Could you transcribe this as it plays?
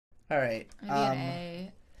All right. Maybe an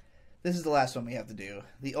A. This is the last one we have to do.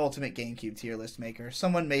 The ultimate GameCube tier list maker.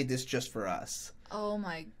 Someone made this just for us. Oh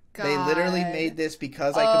my god. They literally made this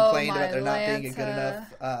because I complained about there not being a good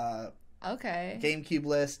enough GameCube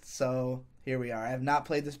list. So here we are. I have not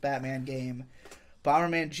played this Batman game.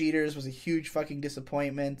 Bomberman Jeeters was a huge fucking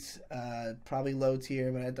disappointment. Probably low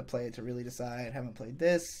tier, but I had to play it to really decide. Haven't played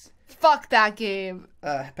this. Fuck that game.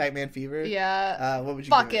 Pac-Man Fever? Yeah. What would you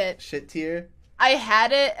Fuck give it. Shit tier? I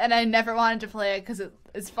had it, and I never wanted to play it because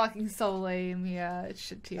it's fucking so lame. Yeah, it's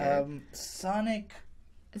shit tier. Sonic...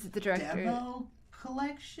 Is it the director? Demo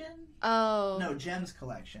Collection? Oh. No, Gems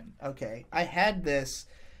Collection. Okay. I had this.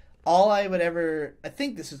 All I would ever... I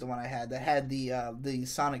think this is the one I had that had the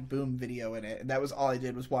Sonic Boom video in it. And that was all I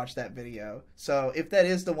did was watch that video. So if that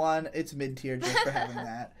is the one, it's mid-tier just for having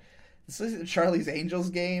that. This is Charlie's Angels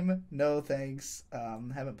game. No thanks.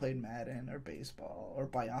 Haven't played Madden or baseball or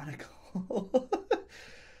Bionicle.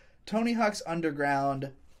 Tony Hawk's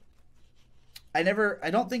Underground. I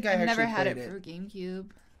don't think I actually never had played it for GameCube.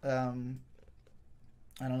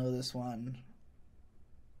 I don't know this one.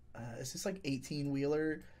 Is this like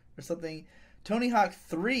 18-wheeler or something? Tony Hawk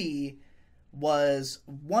 3 was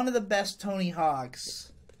one of the best Tony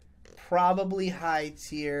Hawks. Probably high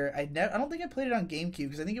tier. I don't think I played it on GameCube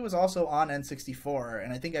because I think it was also on N64,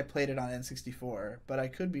 and I think I played it on N64, but I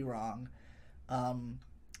could be wrong.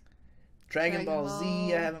 Dragon Ball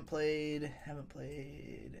Z, I haven't played.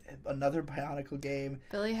 Another Bionicle game.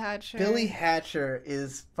 Billy Hatcher. Billy Hatcher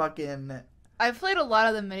is fucking... I've played a lot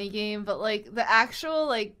of the minigame, but like the actual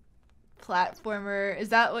like platformer, is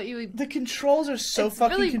that what you would... The controls are so it's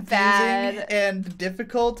fucking really confusing bad. And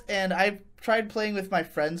difficult, and I tried playing with my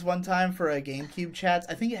friends one time for a GameCube chat.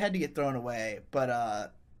 I think it had to get thrown away,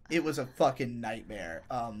 but it was a fucking nightmare.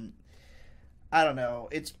 I don't know.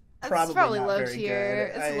 It's probably not low very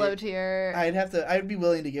tier. good. It's low tier. I'd be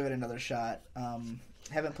willing to give it another shot.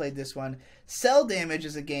 Haven't played this one. Cell Damage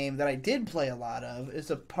is a game that I did play a lot of. It's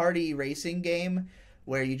a party racing game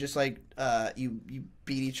where you just like you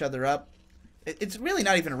beat each other up. It's really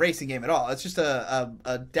not even a racing game at all. It's just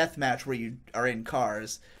a death match where you are in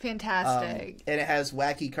cars. Fantastic. And it has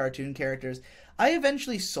wacky cartoon characters. I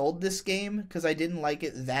eventually sold this game because I didn't like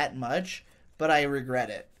it that much, but I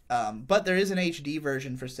regret it. But there is an HD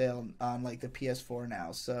version for sale on like the PS4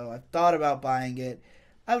 now, so I've thought about buying it.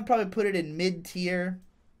 I would probably put it in mid-tier.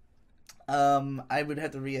 I would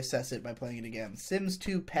have to reassess it by playing it again. Sims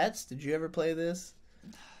 2 Pets, did you ever play this?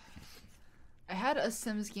 I had a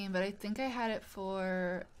Sims game, but I think I had it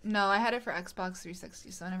for... No, I had it for Xbox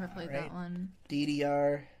 360, so I never played that one.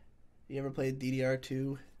 DDR. You ever played DDR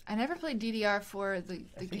 2? I never played DDR for the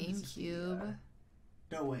GameCube.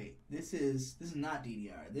 No, wait. This is not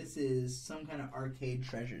DDR. This is some kind of arcade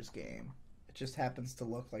treasures game. It just happens to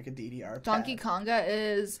look like a DDR pad. Donkey Konga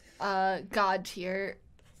is God tier.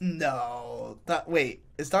 No. Wait,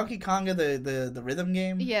 is Donkey Konga the rhythm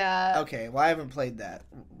game? Yeah. Okay, well I haven't played that.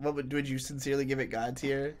 Would you sincerely give it God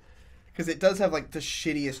tier? Because it does have like the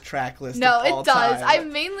shittiest track list. No, of all it does. time.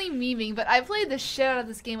 I'm mainly memeing, but I played the shit out of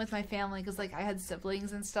this game with my family because like I had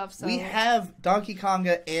siblings and stuff. So we have Donkey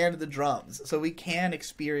Konga and the drums, so we can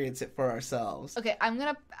experience it for ourselves. Okay, I'm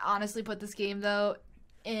gonna honestly put this game though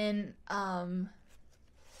in a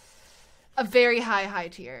very high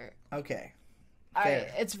tier. Okay.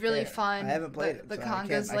 It's really fun. I haven't played it. The so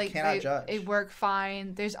congas I cannot judge. They work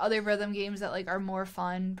fine. There's other rhythm games that like are more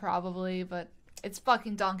fun probably, but it's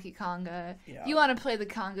fucking Donkey Konga. Yeah. You want to play the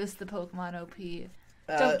congas, the Pokemon OP.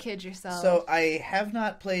 Don't kid yourself. So I have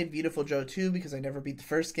not played Beautiful Joe 2 because I never beat the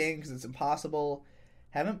first game because it's impossible.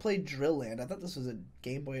 Haven't played Drill Land. I thought this was a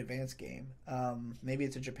Game Boy Advance game. Maybe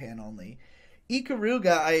it's a Japan only.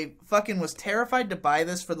 Ikaruga, I fucking was terrified to buy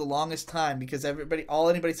this for the longest time because all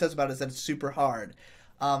anybody says about it is that it's super hard.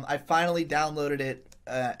 I finally downloaded it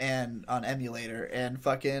and on emulator and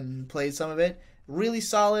fucking played some of it. Really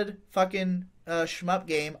solid fucking shmup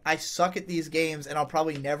game. I suck at these games and I'll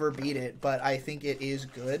probably never beat it, but I think it is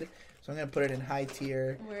good. So I'm gonna put it in high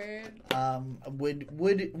tier.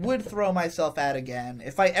 Would throw myself at again.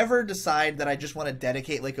 If I ever decide that I just want to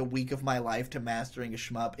dedicate like a week of my life to mastering a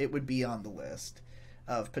shmup, it would be on the list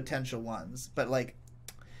of potential ones. But like,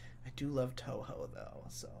 I do love Toho though.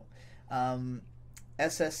 So,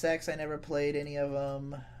 SSX I never played any of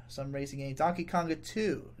them. Some racing game. Donkey Konga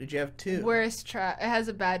 2. Did you have 2? Worst track. It has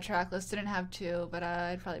a bad track list. Didn't have 2, but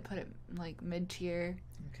I'd probably put it like mid tier.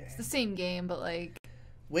 Okay. It's the same game, but like.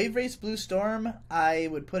 Wave Race Blue Storm, I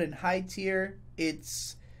would put in high tier.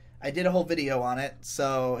 I did a whole video on it,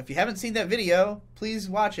 so if you haven't seen that video, please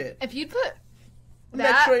watch it. If you'd put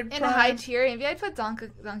that Metroid in Prime. high tier, maybe I'd put Donkey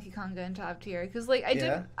Konga in top tier, because like I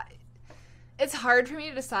didn't. It's hard for me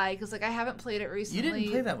to decide because like I haven't played it recently. You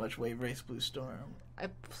didn't play that much Wave Race Blue Storm. I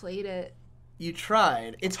played it. You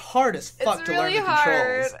tried. It's hard as fuck to learn the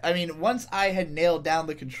controls. I mean, once I had nailed down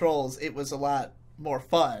the controls, it was a lot more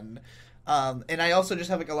fun. And I also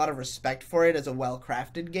just have like a lot of respect for it as a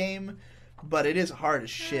well-crafted game, but it is hard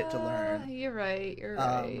as shit to learn. You're right. You're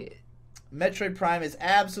right. Metroid Prime is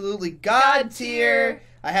absolutely God tier.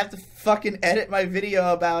 I have to fucking edit my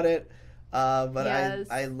video about it, but yes.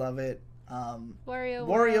 I love it.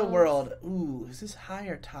 Wario World. Ooh, is this high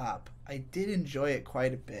or top? I did enjoy it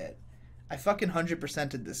quite a bit. I fucking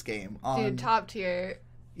 100%ed this game. Dude, top tier.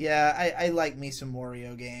 Yeah, I like me some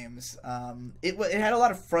Wario games. It had a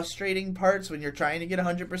lot of frustrating parts when you're trying to get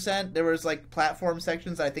 100%. There was like platform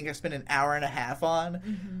sections that I think I spent an hour and a half on.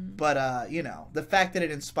 Mm-hmm. But, you know, the fact that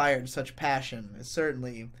it inspired such passion is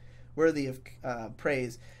certainly worthy of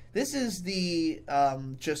praise. This is the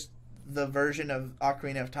just the version of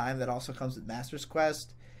Ocarina of Time that also comes with Master's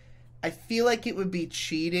Quest. I feel like it would be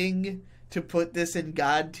cheating to put this in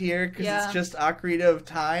God tier because it's just Ocarina of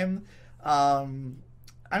Time.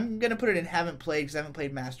 I'm going to put it in haven't played because I haven't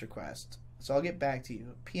played Master Quest. So I'll get back to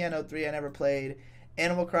you. Piano 3 I never played.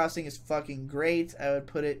 Animal Crossing is fucking great. I would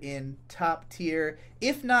put it in top tier,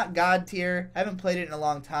 if not God tier. I haven't played it in a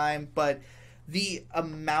long time, but the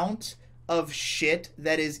amount of shit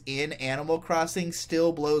that is in Animal Crossing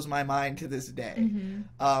still blows my mind to this day.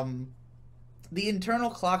 Mm-hmm. The internal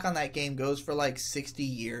clock on that game goes for like 60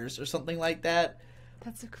 years or something like that.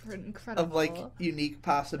 That's incredible. Of like unique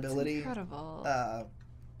possibility. That's incredible.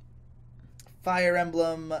 Fire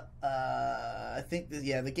Emblem, I think, the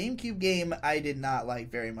GameCube game I did not like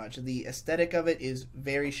very much. The aesthetic of it is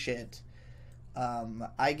very shit.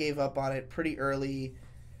 I gave up on it pretty early.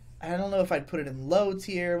 I don't know if I'd put it in low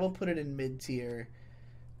tier. We'll put it in mid tier.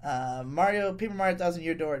 Paper Mario 1000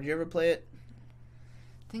 Year Door. Did you ever play it?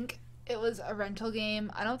 I think it was a rental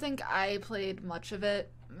game. I don't think I played much of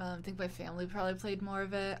it. I think my family probably played more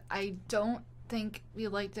of it. I don't think we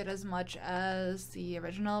liked it as much as the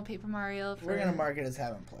original Paper Mario. We're going to mark it as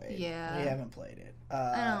haven't played. Yeah. We haven't played it.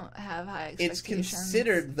 I don't have high expectations. It's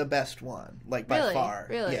considered the best one, like by far.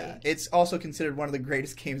 Really? Yeah. It's also considered one of the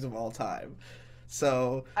greatest games of all time.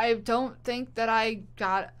 So I don't think that I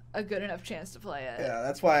got a good enough chance to play it. Yeah,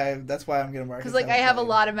 that's why I'm gonna mark it. Because like I have a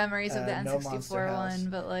lot of memories of the N64 one,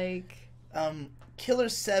 but like Killer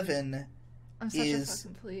 7 I'm such a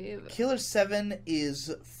fucking plebe. Killer 7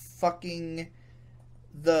 is fucking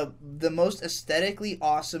the most aesthetically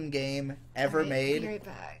awesome game ever made. Be right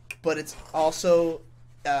back. But it's also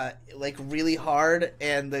like really hard,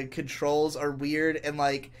 and the controls are weird, and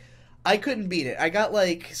like I couldn't beat it. I got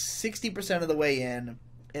like 60% of the way in,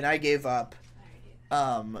 and I gave up.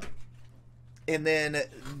 And then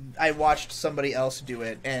I watched somebody else do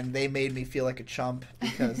it, and they made me feel like a chump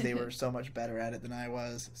because they were so much better at it than I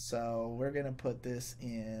was. So we're going to put this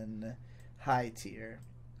in high tier.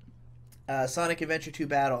 Sonic Adventure 2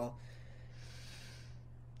 Battle.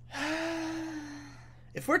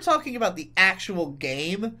 If we're talking about the actual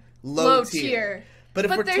game, low tier. But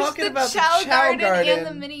if we're talking about the Chow Garden and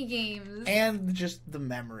the mini games and just the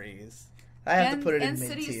memories, I have to put it in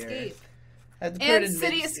mid tier. Escape. And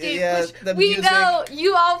City Escape, yeah, which we know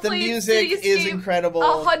you all played. The music is incredible.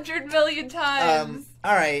 100 million times.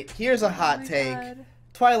 All right, here's a hot take. God.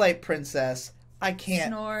 Twilight Princess. I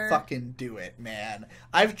can't fucking do it, man.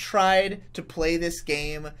 I've tried to play this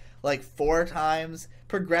game like 4 times,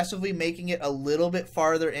 progressively making it a little bit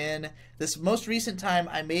farther in. This most recent time,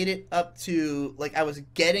 I made it up to, like, I was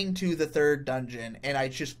getting to the 3rd dungeon, and I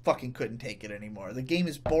just fucking couldn't take it anymore. The game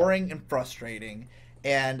is boring and frustrating,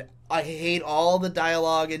 and I hate all the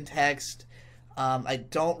dialogue and text. I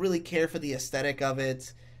don't really care for the aesthetic of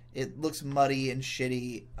it. It looks muddy and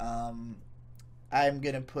shitty. I'm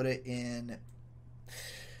going to put it in...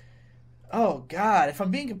 Oh, God. If I'm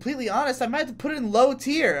being completely honest, I might have to put it in low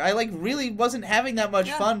tier. I, like, really wasn't having that much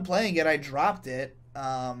fun playing it. I dropped it.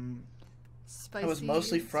 I was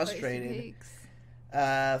mostly frustrated.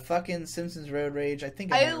 Fucking Simpsons Road Rage. I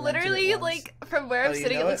think I literally, like, from where I'm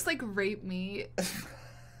sitting, it looks like rape meat.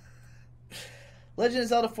 Legend of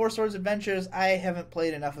Zelda 4 Swords Adventures. I haven't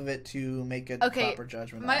played enough of it to make a proper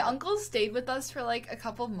judgment on it. My uncle stayed with us for, like, a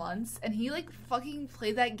couple months, and he, like, fucking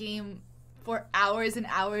played that game for hours and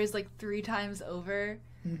hours, like 3 times over.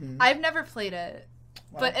 Mm-hmm. I've never played it,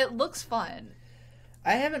 but it looks fun.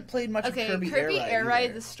 I haven't played much of Kirby Air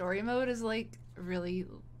Ride. The story mode is like really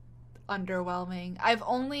underwhelming. I've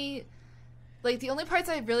only the only parts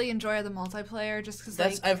I really enjoy are the multiplayer, just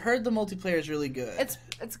because I've heard the multiplayer is really good.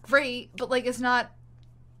 It's great, but like it's not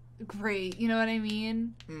great. You know what I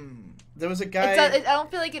mean? There was a guy. I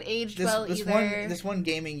don't feel like it aged well either. This one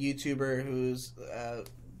gaming YouTuber who's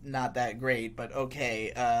not that great, but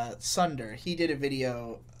okay. Sunder. He did a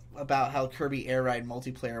video about how Kirby Air Ride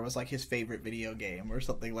multiplayer was like his favorite video game or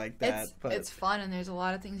something like that. It's fun and there's a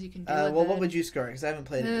lot of things you can do. Well, what would you score? Because I haven't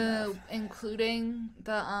played it enough. Including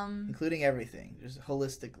the Including everything, just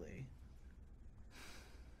holistically.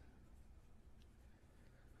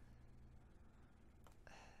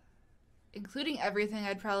 Including everything,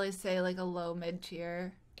 I'd probably say like a low mid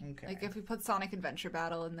tier. Okay. Like if we put Sonic Adventure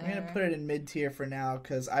Battle in there. I'm gonna put it in mid tier for now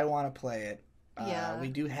because I want to play it. Yeah. We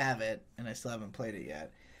do have it, and I still haven't played it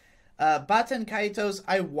yet. Baten Kaitos,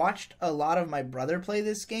 I watched a lot of my brother play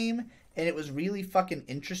this game, and it was really fucking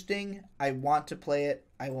interesting. I want to play it.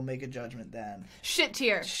 I will make a judgment then. Shit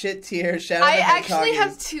tier. Shit tier. Shadow I the actually Hedgehog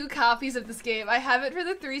have 2 copies of this game. I have it for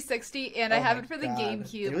the 360, and I have it for the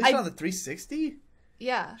GameCube. It was on the 360?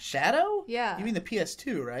 Yeah. Shadow? Yeah. You mean the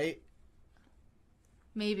PS2, right?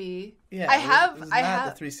 Maybe. Yeah. I have. It was I not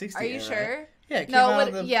have. the 360. Are you era, sure? Right? Yeah, it came out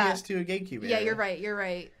on the PS2 and GameCube. Yeah, era. you're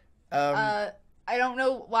right. I don't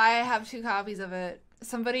know why I have 2 copies of it.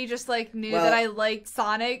 Somebody just like knew that I liked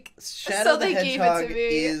Sonic, Shadow so they the gave it Hedgehog to me.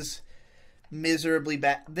 is miserably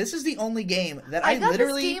bad. This is the only game that I got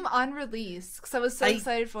literally this game on release because I was so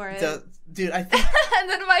excited for it. Dude, I think and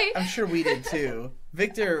then I'm sure we did too.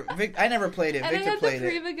 Victor, I never played it. And Victor I had played the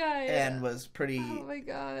it Prima guy. and was pretty. Oh my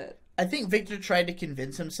god! I think Victor tried to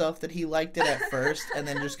convince himself that he liked it at first, and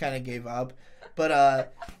then just kind of gave up.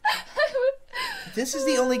 But this is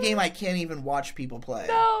the only game I can't even watch people play.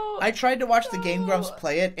 No, I tried to watch the Game Grumps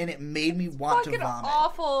play it, and it made me want to vomit.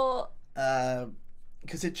 Awful.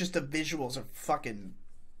 Because it just the visuals are fucking.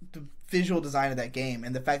 The visual design of that game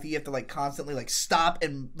and the fact that you have to like constantly like stop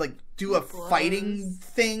and like do a fighting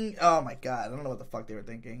thing. Oh my god, I don't know what the fuck they were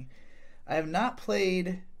thinking. I have not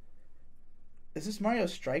played. Is this Mario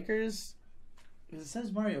Strikers? It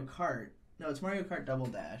says Mario Kart. No, it's Mario Kart Double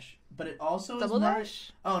Dash. But it also Double is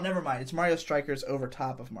Dash? Oh, never mind. It's Mario Strikers over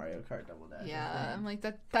top of Mario Kart Double Dash. Yeah, I'm like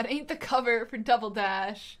that ain't the cover for Double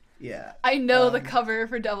Dash. Yeah. I know the cover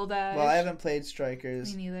for Double Dash. Well, I haven't played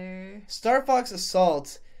Strikers. Me neither. Star Fox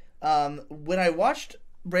Assault. When I watched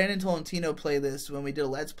Brandon Tolentino play this when we did a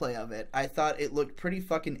Let's Play of it, I thought it looked pretty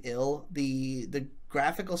fucking ill. The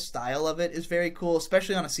graphical style of it is very cool,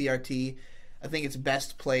 especially on a CRT. I think it's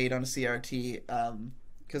best played on a CRT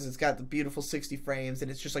because it's got the beautiful 60 frames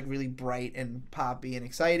and it's just like really bright and poppy and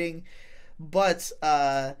exciting. But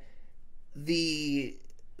the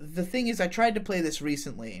thing is, I tried to play this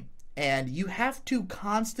recently, and you have to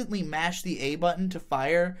constantly mash the A button to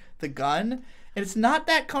fire the gun. And it's not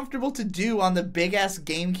that comfortable to do on the big-ass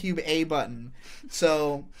GameCube A button.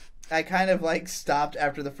 So I kind of, like, stopped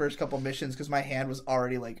after the first couple missions because my hand was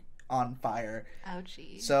already, like, on fire.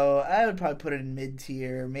 Ouchie. So I would probably put it in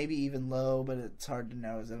mid-tier, maybe even low, but it's hard to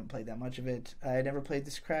know as I haven't played that much of it. I never played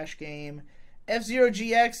this Crash game. F-Zero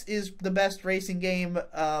GX is the best racing game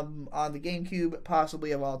on the GameCube,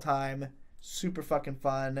 possibly of all time. Super fucking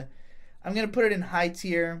fun. I'm going to put it in high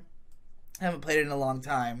tier. I haven't played it in a long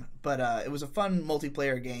time, but it was a fun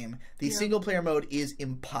multiplayer game. The single-player mode is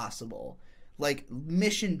impossible. Like,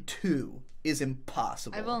 Mission 2 is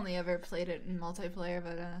impossible. I've only ever played it in multiplayer,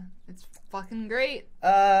 but it's fucking great.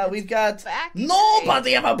 We've got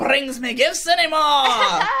Nobody Ever Brings Me Gifts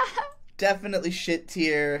Anymore! Definitely shit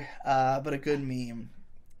tier, but a good meme.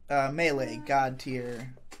 Melee, god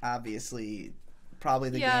tier, obviously. Probably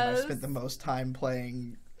the game I've spent the most time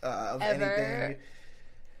playing of anything.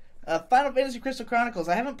 Final Fantasy Crystal Chronicles.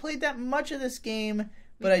 I haven't played that much of this game,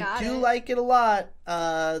 but I do like it a lot.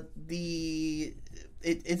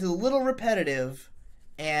 It's a little repetitive,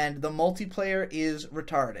 and the multiplayer is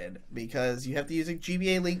retarded because you have to use a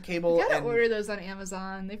GBA link cable. You gotta order those on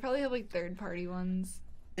Amazon. They probably have like third-party ones.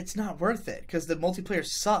 It's not worth it because the multiplayer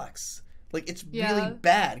sucks. Like, it's really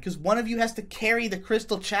bad because one of you has to carry the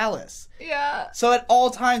crystal chalice. Yeah. So at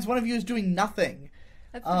all times, one of you is doing nothing.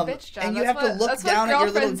 That's the bitch job. And you have to look down at your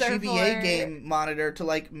little GBA game monitor to,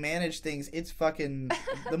 like, manage things. It's fucking...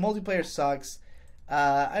 the multiplayer sucks.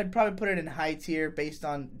 I'd probably put it in high tier based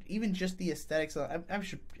on even just the aesthetics.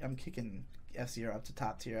 I'm kicking F-Zero up to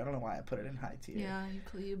top tier. I don't know why I put it in high tier. Yeah, you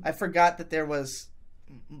plebe. I forgot that there was,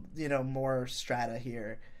 more strata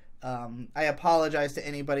here. I apologize to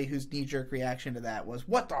anybody whose knee-jerk reaction to that was,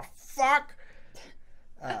 what the fuck?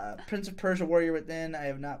 Prince of Persia Warrior Within, I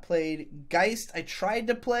have not played. Geist, I tried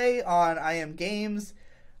to play on IM Games.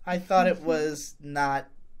 I thought it was not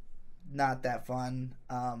that fun.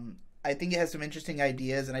 I think it has some interesting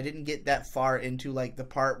ideas, and I didn't get that far into, like, the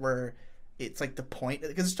part where it's like the point,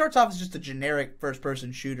 because it starts off as just a generic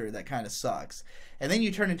first-person shooter that kind of sucks, and then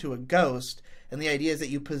you turn into a ghost, and the idea is that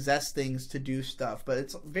you possess things to do stuff, but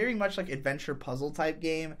it's very much like adventure puzzle type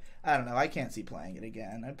game. I don't know, I can't see playing it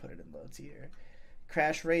again. I'd put it in low tier.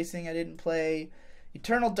 Crash Racing I didn't play.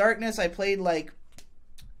 Eternal Darkness I played like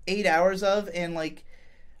 8 hours of, and like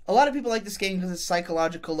a lot of people like this game because it's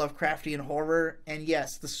psychological Lovecraftian horror, and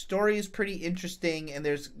yes, the story is pretty interesting and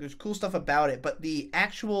there's cool stuff about it, but the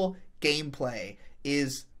actual gameplay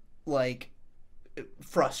is like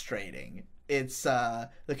frustrating. It's the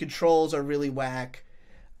controls are really whack.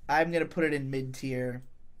 I'm gonna put it in mid tier.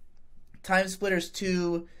 Time Splitters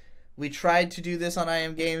 2, we tried to do this on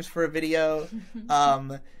IM Games for a video.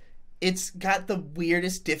 It's got the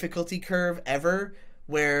weirdest difficulty curve ever,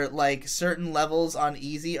 where like certain levels on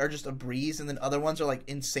easy are just a breeze and then other ones are like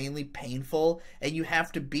insanely painful, and you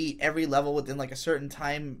have to beat every level within like a certain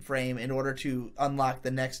time frame in order to unlock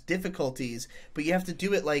the next difficulties, but you have to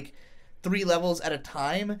do it like 3 levels at a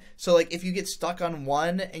time. So like if you get stuck on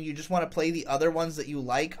one and you just want to play the other ones that you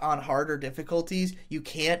like on harder difficulties, you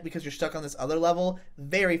can't because you're stuck on this other level.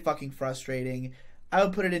 Very fucking frustrating. I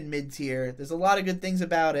would put it in mid-tier. There's a lot of good things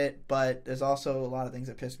about it, but there's also a lot of things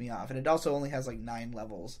that piss me off. And it also only has like 9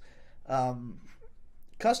 levels.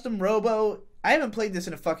 Custom Robo, I haven't played this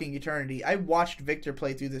in a fucking eternity. I watched Victor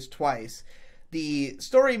play through this twice. The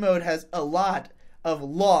story mode has a lot of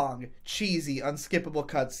long, cheesy, unskippable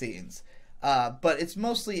cutscenes. But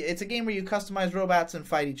it's a game where you customize robots and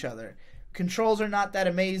fight each other. Controls are not that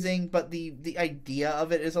amazing, but the idea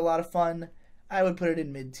of it is a lot of fun. I would put it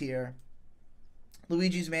in mid-tier.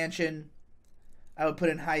 Luigi's Mansion, I would put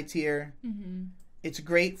in high tier. Mm-hmm. It's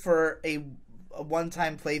great for a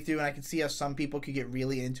one-time playthrough, and I can see how some people could get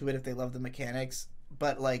really into it if they love the mechanics,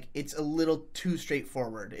 but like it's a little too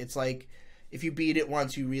straightforward. It's like if you beat it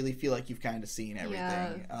once, you really feel like you've kind of seen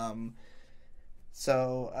everything. Yeah.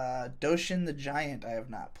 Doshin the Giant I have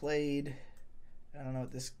not played. I don't know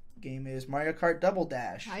what this game is. Mario Kart Double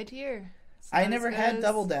Dash. High tier. I never had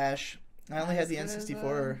Double Dash. I only had the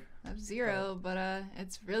N64. F-Zero, but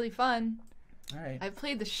it's really fun. All right. I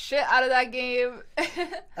played the shit out of that game.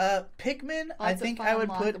 Pikmin, I think I would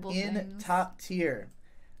put in top tier.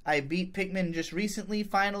 I beat Pikmin just recently,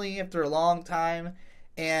 finally, after a long time,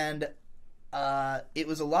 and it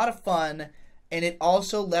was a lot of fun, and it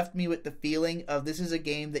also left me with the feeling of this is a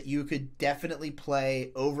game that you could definitely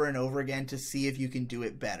play over and over again to see if you can do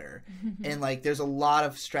it better. And, like, there's a lot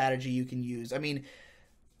of strategy you can use. I mean,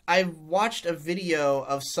 I watched a video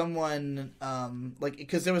of someone,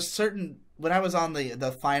 because there was when I was on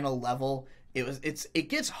the final level, it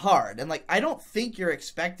gets hard, and like I don't think you're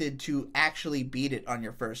expected to actually beat it on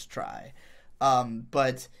your first try,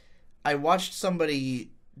 but I watched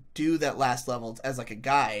somebody do that last level as like a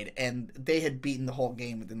guide, and they had beaten the whole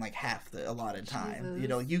game within like half the allotted time. Jesus. You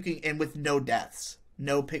know, you can, and with no deaths.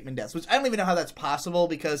 No Pikmin deaths, which I don't even know how that's possible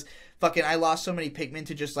because fucking I lost so many Pikmin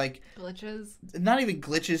to just like glitches. Not even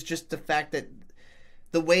glitches, just the fact that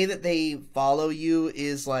the way that they follow you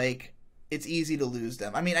is like it's easy to lose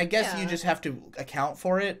them. I mean, I guess you just have to account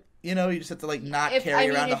for it. You know, you just have to like not carry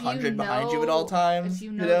around 100 behind you at all times. If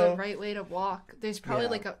you know the right way to walk, there's probably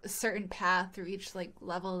like a certain path through each like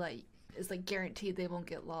level that is like guaranteed they won't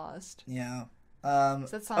get lost. Yeah.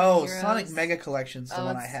 Sonic Mega Collection's the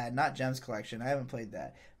one I had, not Gems Collection. I haven't played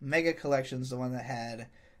that. Mega Collection's the one that had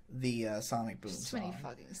the Sonic Boom so many song.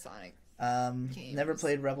 fucking Sonic games. Never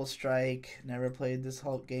played Rebel Strike. Never played this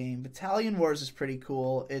Hulk game. Battalion Wars is pretty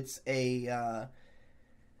cool. It's like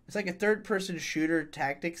a third-person shooter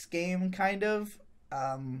tactics game, kind of.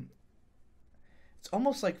 It's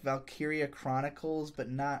almost like Valkyria Chronicles, but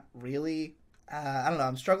not really. I don't know.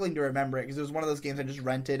 I'm struggling to remember it because it was one of those games I just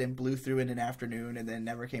rented and blew through in an afternoon and then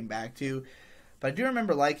never came back to. But I do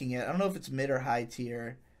remember liking it. I don't know if it's mid or high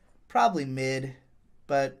tier. Probably mid,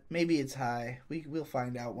 but maybe it's high. We'll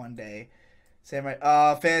find out one day. Samurai.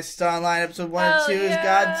 Oh, Phantasy Star Online episode 1 and 2 is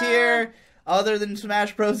God tier. Other than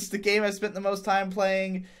Smash Bros, it's the game I spent the most time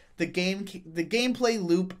playing. The gameplay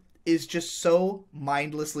loop is just so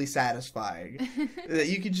mindlessly satisfying that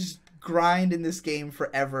you can just grind in this game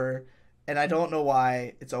forever. And I don't know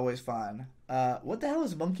why. It's always fun. What the hell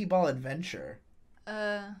is Monkey Ball Adventure?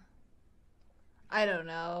 I don't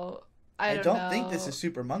know. I don't think this is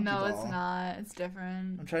Super Monkey Ball. No, it's not. It's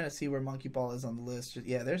different. I'm trying to see where Monkey Ball is on the list.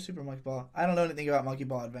 Yeah, there's Super Monkey Ball. I don't know anything about Monkey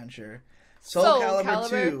Ball Adventure. Soul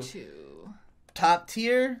Calibur 2. Top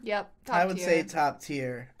tier? Yep, top tier. I would tier. say top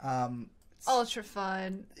tier. Ultra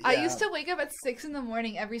fun. Yeah. I used to wake up at 6 in the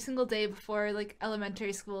morning every single day before like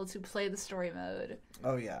elementary school to play the story mode.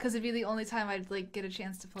 Oh yeah. Because it'd be the only time I'd like get a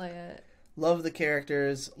chance to play it. Love the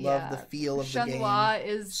characters. Love the feel of the game.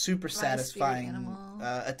 Is super satisfying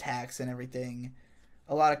attacks and everything.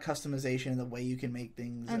 A lot of customization in the way you can make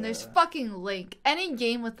things. And there's fucking Link. Any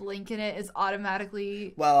game with Link in it is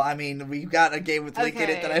automatically... Well, I mean, we've got a game with Link in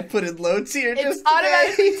it that I put in low tier just It's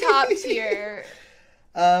automatically top tier.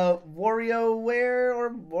 WarioWare or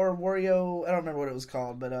Wario... I don't remember what it was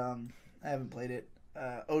called, but I haven't played it.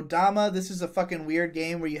 Odama, this is a fucking weird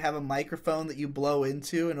game where you have a microphone that you blow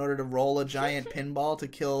into in order to roll a giant pinball to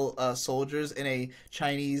kill soldiers in a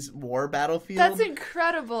Chinese war battlefield. That's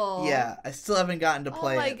incredible. Yeah, I still haven't gotten to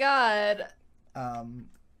play it. Oh my god.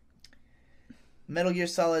 Metal Gear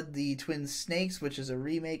Solid The Twin Snakes, which is a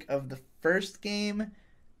remake of the first game.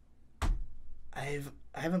 I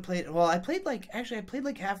haven't played... Well, I played like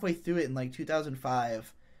halfway through it in like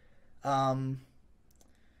 2005.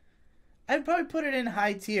 I'd probably put it in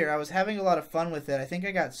high tier. I was having a lot of fun with it. I think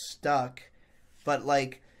I got stuck. But,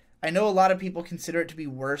 like, I know a lot of people consider it to be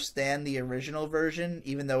worse than the original version,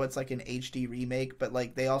 even though it's, like, an HD remake. But,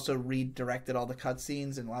 like, they also redirected all the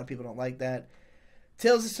cutscenes, and a lot of people don't like that.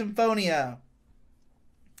 Tales of Symphonia.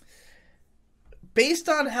 Based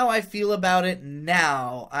on how I feel about it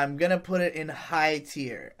now, I'm going to put it in high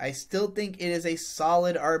tier. I still think it is a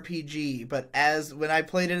solid RPG, but when I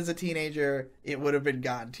played it as a teenager, it would have been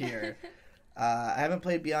God tier. I haven't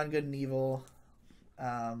played Beyond Good and Evil.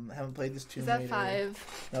 Haven't played this Tomb Raider. Is that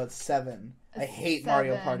 5? No, it's 7. I hate 7.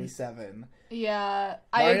 Mario Party 7. Yeah,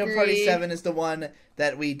 I agree. Mario Party 7 is the one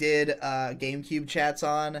that we did GameCube chats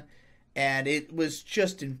on, and it was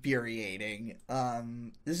just infuriating.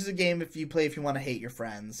 This is a game if you want to hate your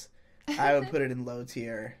friends. I would put it in low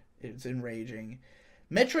tier. It's enraging.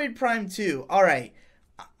 Metroid Prime 2. All right.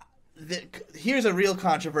 Here's a real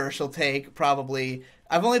controversial take, probably.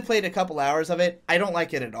 I've only played a couple hours of it. I don't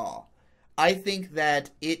like it at all. I think that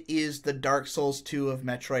it is the Dark Souls 2 of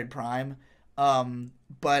Metroid Prime.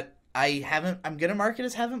 But I'm going to mark it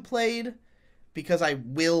as haven't played because I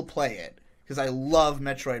will play it. Because I love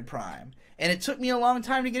Metroid Prime. And it took me a long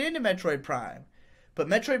time to get into Metroid Prime. But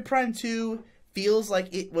Metroid Prime 2 feels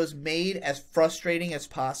like it was made as frustrating as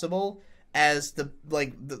possible as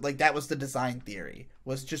that was the design theory.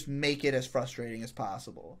 Was just make it as frustrating as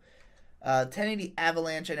possible. 1080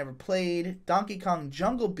 Avalanche I never played. Donkey Kong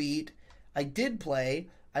Jungle Beat I did play.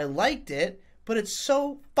 I liked it, but it's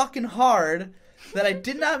so fucking hard that I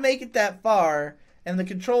did not make it that far. And the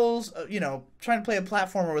controls, trying to play a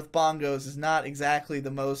platformer with bongos is not exactly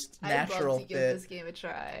the most natural fit. I'd love to give this game a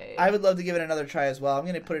try. I would love to give it another try as well. I'm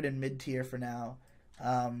going to put it in mid-tier for now.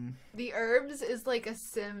 The Herbs is like a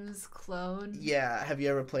Sims clone. Yeah, have you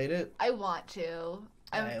ever played it? I want to.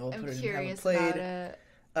 I'm curious about it.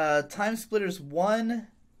 Time Splitters 1.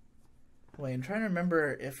 Wait, I'm trying to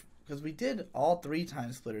remember because we did all 3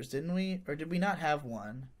 Time Splitters, didn't we? Or did we not have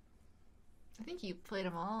one? I think you played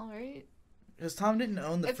them all, right? Because Tom didn't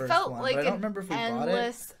own the first one, like but I don't remember if we bought it.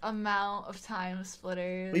 Endless amount of Time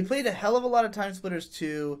Splitters. We played a hell of a lot of Time Splitters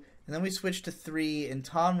 2, and then we switched to 3, and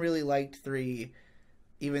Tom really liked 3,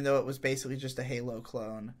 even though it was basically just a Halo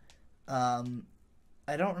clone. I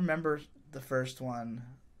don't remember the first one.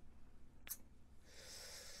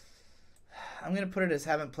 I'm going to put it as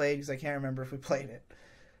haven't played because I can't remember if we played it.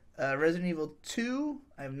 Resident Evil 2,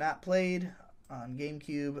 I have not played on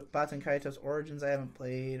GameCube. Baten Kaitos Origins, I haven't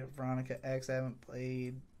played. Veronica X, I haven't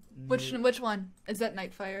played. Which one? Is that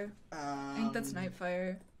Nightfire? I think that's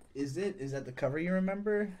Nightfire. Is it? Is that the cover you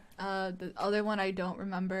remember? The other one I don't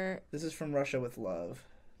remember. This is From Russia with Love.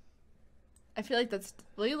 I feel like that's...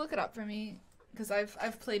 Will you look it up for me? Because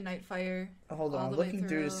I've played Nightfire. Hold on, I'm looking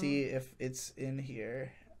through to see if it's in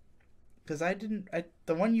here. Because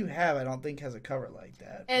the one you have, I don't think has a cover like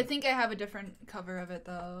that. I think I have a different cover of it,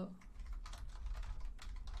 though.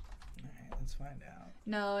 Alright, let's find out.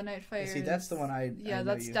 No, Nightfire. See, that's the one I Yeah,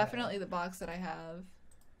 that's definitely the box that I have.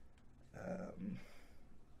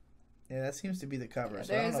 Yeah, that seems to be the cover. Yeah,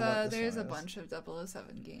 so I don't know what there's a is. bunch of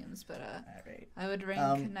 007 games, but right. I would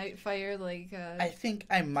rank Nightfire like. I think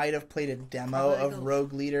I might have played a demo of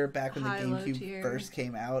Rogue Leader back when the GameCube first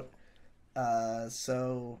came out.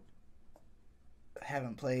 So I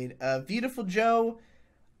haven't played. Beautiful Joe.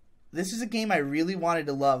 This is a game I really wanted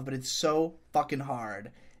to love, but it's so fucking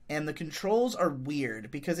hard. And the controls are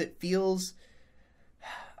weird because it feels...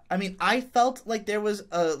 I mean, I felt like there was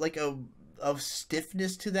a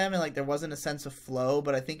stiffness to them and like there wasn't a sense of flow,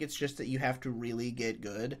 but I think it's just that you have to really get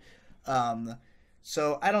good.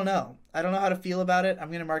 So I don't know. I don't know how to feel about it. I'm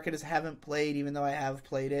going to mark it as haven't played, even though I have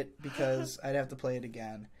played it, because I'd have to play it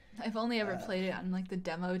again. I've only ever played it on like the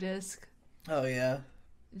demo disc. Oh, yeah.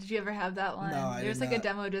 Did you ever have that one? No, I There's did like not. a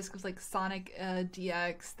demo disc with like Sonic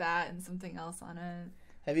DX, that, and something else on it.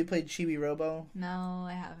 Have you played Chibi Robo? No,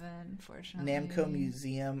 I haven't, unfortunately. Namco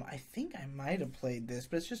Museum. I think I might have played this,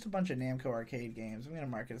 but it's just a bunch of Namco arcade games. I'm going to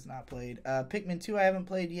mark it as not played. Pikmin 2 I haven't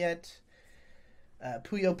played yet.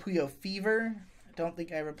 Puyo Puyo Fever. I don't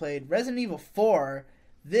think I ever played. Resident Evil 4.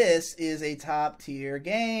 This is a top tier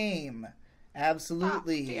game.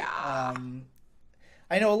 Absolutely. I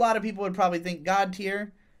know a lot of people would probably think God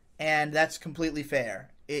tier, and that's completely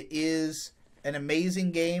fair. It is an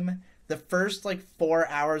amazing game. The first, 4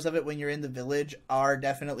 hours of it when you're in the village are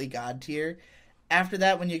definitely God tier. After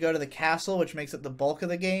that, when you go to the castle, which makes up the bulk of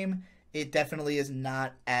the game, it definitely is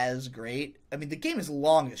not as great. I mean, the game is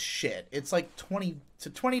long as shit. It's 20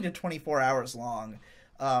 to 24 hours long.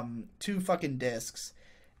 2 fucking discs.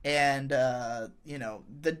 And,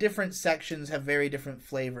 the different sections have very different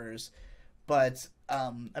flavors. But,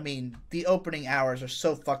 I mean, the opening hours are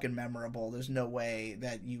so fucking memorable. There's no way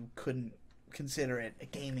that you couldn't consider it a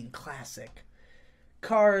gaming classic.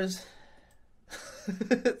 Cars.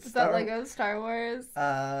 Is that Lego Star Wars? Is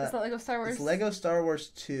that Lego Star Wars? It's Lego Star Wars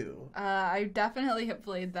 2. I definitely have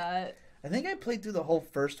played that. I think I played through the whole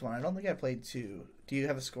first one. I don't think I played 2. Do you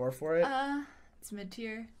have a score for it? It's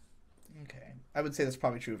mid-tier. Okay. I would say that's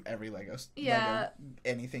probably true of every Lego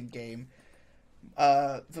anything game.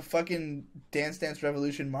 The fucking Dance Dance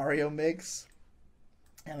Revolution Mario mix.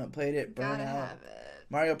 I haven't played it. Gotta have it.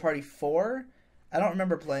 Mario Party 4? I don't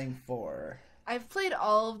remember playing 4. I've played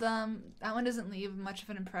all of them. That one doesn't leave much of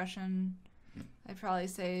an impression. I'd probably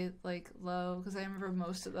say low, because I remember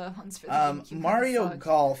most of the ones for the GameCube. Mario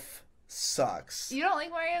Golf sucks. You don't like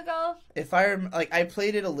Mario Golf? If I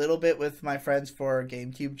played it a little bit with my friends for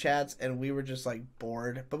GameCube chats, and we were just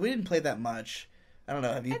bored, but we didn't play that much. I don't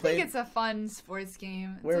know. Have you played? I think it's a fun sports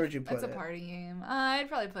game. Where would you put it? It's a party game. I'd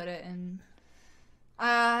probably put it in.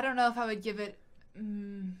 I don't know if I would give it.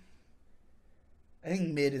 I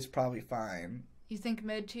think mid is probably fine. You think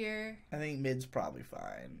mid tier? I think mid's probably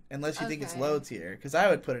fine, unless you think it's low tier. Because I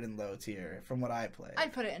would put it in low tier from what I play.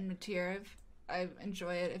 I'd put it in mid tier. I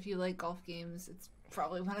enjoy it. If you like golf games, it's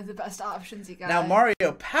probably one of the best options you got. Now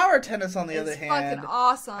Mario Power Tennis, on the other hand, fucking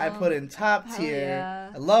awesome. I put in top tier.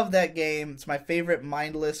 Yeah. I love that game. It's my favorite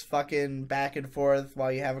mindless fucking back and forth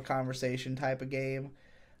while you have a conversation type of game.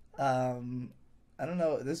 I don't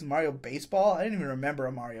know. This is Mario Baseball? I didn't even remember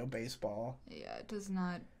a Mario Baseball. Yeah, it does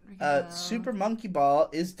not. Super Monkey Ball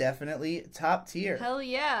is definitely top tier. Hell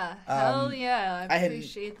yeah. Hell yeah. I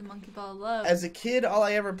appreciate the Monkey Ball love. As a kid, all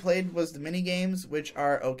I ever played was the mini games, which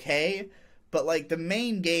are okay. But, the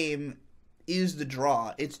main game is the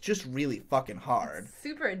draw. It's just really fucking hard. It's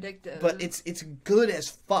super addictive. But it's good as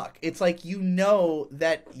fuck. It's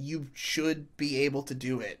that you should be able to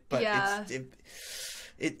do it. But yeah.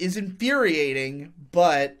 It is infuriating,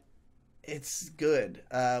 but it's good.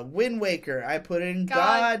 Wind Waker, I put in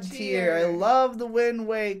God tier. I love the Wind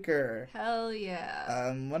Waker. Hell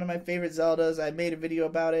yeah. One of my favorite Zeldas. I made a video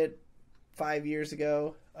about it 5 years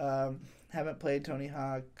ago. Haven't played Tony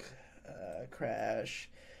Hawk, Crash.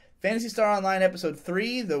 Phantasy Star Online Episode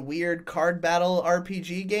 3, the weird card battle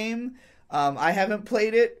RPG game. I haven't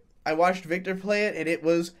played it. I watched Victor play it, and it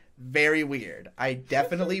was very weird. I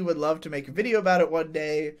definitely would love to make a video about it one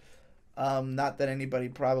day. Not that anybody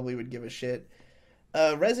probably would give a shit.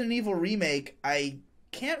 Resident Evil Remake, I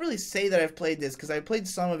can't really say that I've played this because I played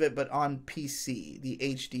some of it, but on PC, the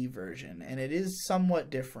HD version, and it is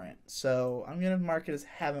somewhat different. So I'm going to mark it as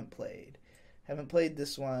haven't played. Haven't played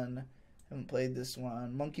this one. Haven't played this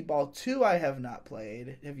one. Monkey Ball 2 I have not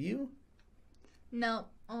played. Have you? No,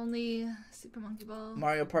 only Super Monkey Ball.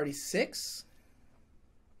 Mario Party 6?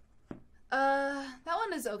 That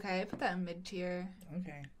one is okay. I put that in mid-tier.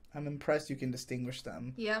 Okay. I'm impressed you can distinguish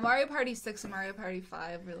them. Yeah, Mario Party 6 and Mario Party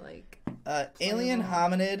 5 were Alien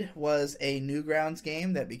Hominid was a Newgrounds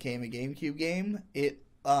game that became a GameCube game. It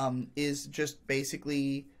is just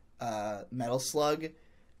basically Metal Slug.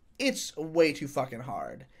 It's way too fucking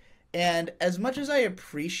hard. And as much as I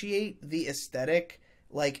appreciate the aesthetic,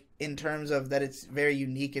 in terms of that it's very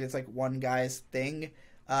unique and it's one guy's thing,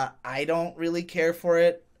 I don't really care for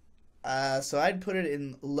it. So I'd put it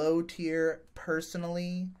in low tier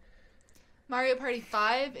personally. Mario Party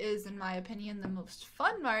 5 is, in my opinion, the most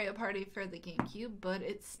fun Mario Party for the GameCube, but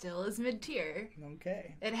it still is mid-tier.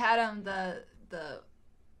 Okay. It had the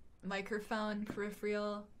microphone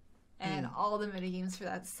peripheral, and all the minigames for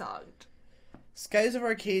that sucked. Skies of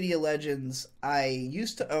Arcadia Legends, I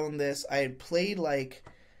used to own this. I had played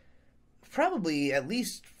probably at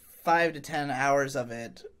least 5 to 10 hours of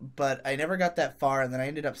it, but I never got that far, and then I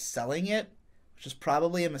ended up selling it, which is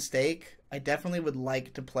probably a mistake. I definitely would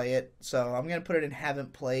like to play it, so I'm going to put it in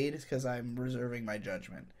haven't played because I'm reserving my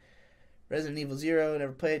judgment. Resident Evil 0,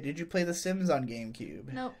 never played. Did you play The Sims on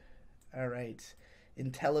GameCube? Nope. All right.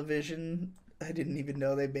 In television, I didn't even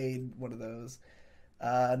know they made one of those.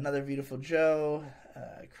 Another Beautiful Joe,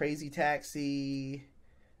 Crazy Taxi.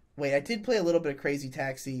 Wait, I did play a little bit of Crazy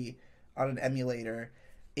Taxi on an emulator.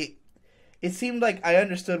 It seemed like I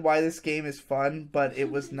understood why this game is fun, but it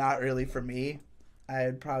was not really for me.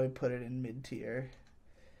 I'd probably put it in mid-tier.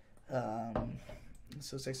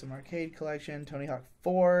 So say some arcade collection. Tony Hawk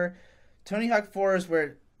 4. Tony Hawk 4 is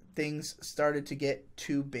where things started to get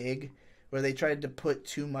too big, where they tried to put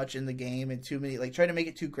too much in the game and too many, like, tried to make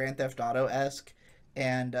it too Grand Theft Auto-esque,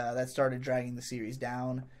 and that started dragging the series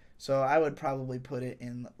down. So I would probably put it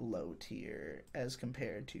in low tier as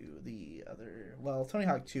compared to the other. Well, Tony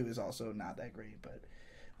Hawk 2 is also not that great, but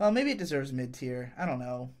well, maybe it deserves mid tier. I don't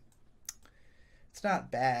know. It's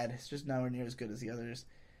not bad. It's just nowhere near as good as the others.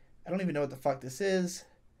 I don't even know what the fuck this is.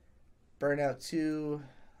 Burnout 2,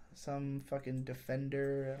 some fucking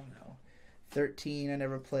Defender. I don't know. 13 I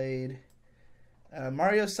never played.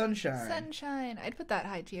 Mario Sunshine. Sunshine. I'd put that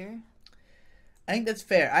high tier. I think that's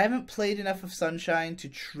fair. I haven't played enough of Sunshine to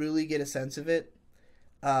truly get a sense of it.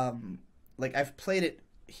 Like, I've played it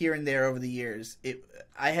here and there over the years.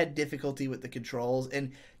 I had difficulty with the controls,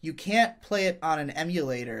 and you can't play it on an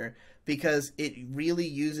emulator because it really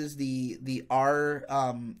uses the R,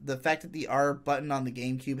 the fact that the R button on the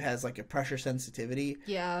GameCube has, like, a pressure sensitivity.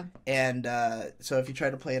 Yeah. And so if you try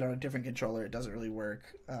to play it on a different controller, it doesn't really work.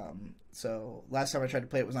 So last time I tried to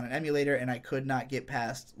play it was on an emulator, and I could not get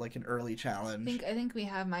past, like, an early challenge. I think we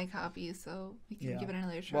have my copy, so we can give it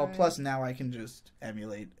another try. Well, plus now I can just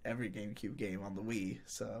emulate every GameCube game on the Wii,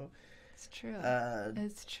 so... It's true.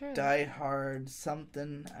 It's true. Die Hard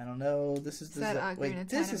something, I don't know. This is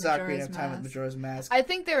Ocarina of Time with Majora's Mask. I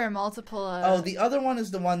think there were multiple... the other one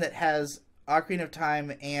is the one that has Ocarina of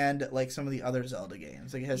Time and, like, some of the other Zelda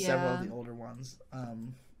games. Like, it has several of the older ones.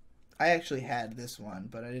 I actually had this one,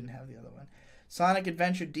 but I didn't have the other one. Sonic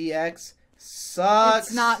Adventure DX sucks.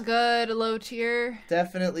 It's not good. Low tier.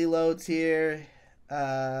 Definitely low tier.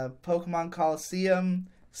 Pokemon Coliseum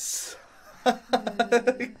sucks.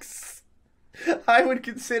 I would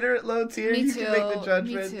consider it low tier. Me you too. Can make the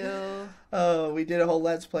judgment. Me too. Oh, we did a whole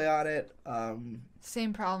Let's Play on it.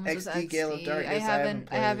 Same problems with XD. Gale of Darkness,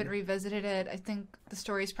 I haven't revisited it. I think the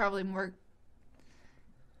story's probably more...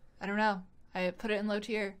 I don't know. I put it in low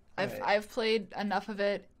tier. I've played enough of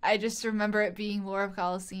it. I just remember it being more of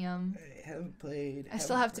Coliseum. I haven't played. I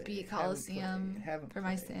still have to beat Coliseum for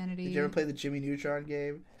my sanity. Did you ever play the Jimmy Neutron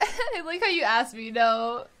game? I like how you asked me.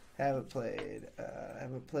 No. Haven't played.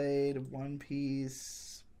 Haven't played One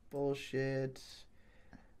Piece. Bullshit.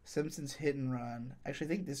 Simpsons Hit and Run. Actually, I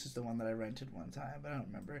think this is the one that I rented one time, but I don't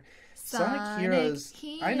remember. Sonic Heroes.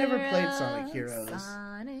 I never played Sonic Heroes.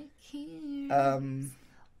 Sonic Heroes.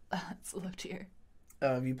 It's low tier.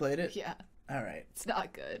 Oh, have you played it? Yeah. All right. It's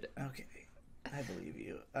not good. Okay. I believe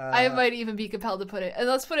you. I might even be compelled to put it...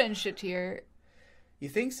 Let's put it in shit tier. You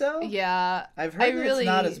think so? Yeah. I've heard it's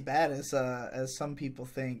not as bad as some people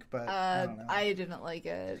think, but I don't know. I didn't like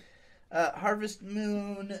it. Harvest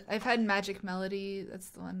Moon. I've had Magic Melody. That's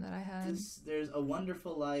the one that I had. There's A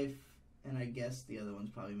Wonderful Life, and I guess the other one's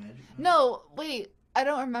probably Magic Melody. No, wait. I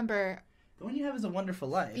don't remember. The one you have is A Wonderful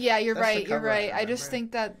Life. Yeah, you're right. You're right. I just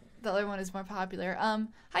think that the other one is more popular.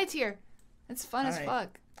 High tier. It's fun as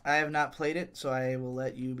fuck. I have not played it, so I will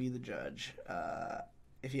let you be the judge.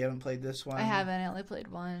 If you haven't played this one. I haven't. I only played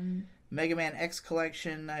one. Mega Man X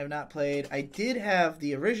Collection, I have not played. I did have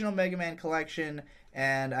the original Mega Man Collection,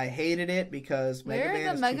 and I hated it because Mega Man is too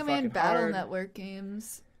fucking hard. Where are the Mega Man Battle Network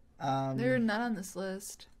games? There are none on this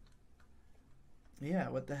list. Yeah,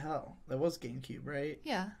 what the hell? That was GameCube, right?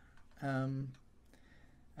 Yeah. I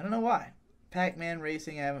don't know why. Pac-Man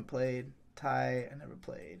Racing, I haven't played. I never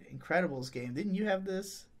played. Incredibles game. Didn't you have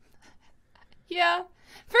this? Yeah.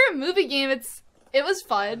 For a movie game, it was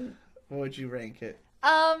fun. What would you rank it?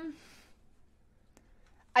 I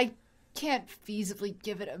can't feasibly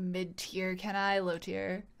give it a mid-tier, can I? Low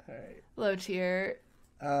tier. Alright. Low tier.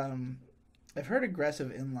 I've heard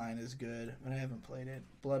Aggressive Inline is good, but I haven't played it.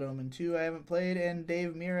 Blood Omen 2 I haven't played, and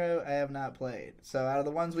Dave Miro I have not played. So out of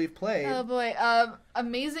the ones we've played... Oh boy,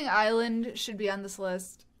 Amazing Island should be on this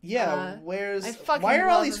list. Yeah, why are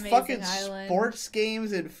all these fucking sports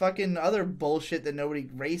games and fucking other bullshit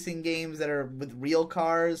racing games that are with real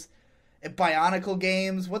cars and Bionicle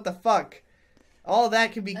games? What the fuck? All of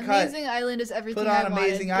that can be cut. Amazing Island is everything I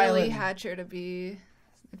wanted Billy Hatcher to be.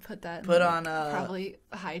 Put on probably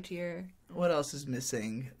a high tier. What else is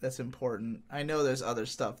missing that's important? I know there's other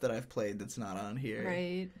stuff that I've played that's not on here.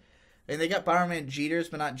 Right. And they got Bomberman Jeeters,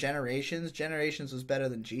 but not Generations. Generations was better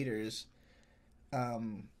than Jeeters.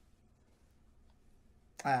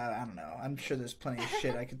 I don't know. I'm sure there's plenty of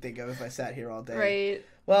shit I could think of if I sat here all day. Right.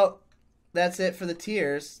 Well, that's it for the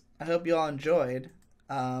tiers. I hope you all enjoyed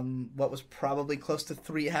what was probably close to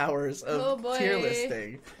 3 hours of tier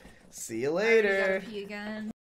listing. See you later. I gotta pee again.